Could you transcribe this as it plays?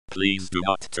Please do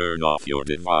not turn off your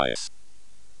device.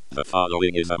 The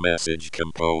following is a message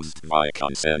composed by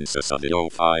consensus of the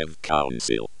O5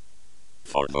 Council.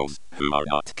 For those who are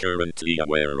not currently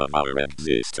aware of our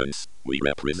existence, we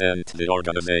represent the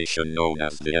organization known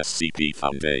as the SCP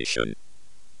Foundation.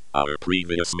 Our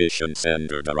previous mission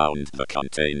centered around the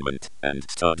containment and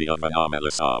study of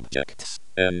anomalous objects,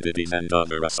 entities and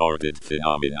other assorted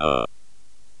phenomena.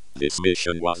 This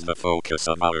mission was the focus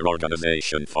of our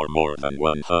organization for more than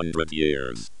 100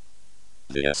 years.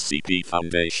 The SCP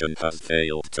Foundation has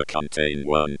failed to contain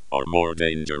one or more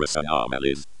dangerous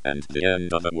anomalies, and the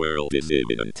end of the world is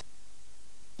imminent.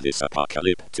 This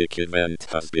apocalyptic event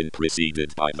has been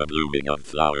preceded by the blooming of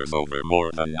flowers over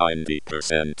more than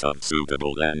 90% of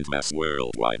suitable landmass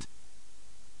worldwide.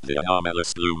 The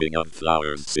anomalous blooming of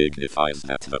flowers signifies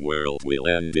that the world will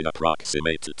end in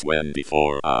approximate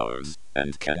 24 hours,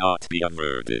 and cannot be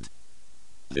averted.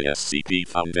 The SCP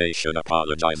Foundation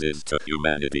apologizes to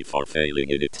humanity for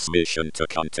failing in its mission to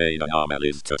contain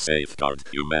anomalies to safeguard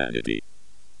humanity.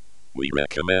 We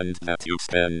recommend that you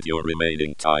spend your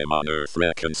remaining time on Earth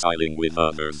reconciling with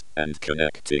others, and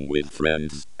connecting with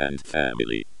friends and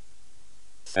family.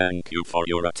 Thank you for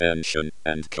your attention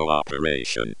and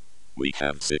cooperation. We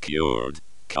have secured,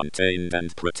 contained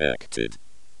and protected.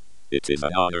 It is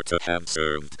an honor to have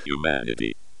served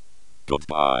humanity.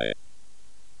 Goodbye.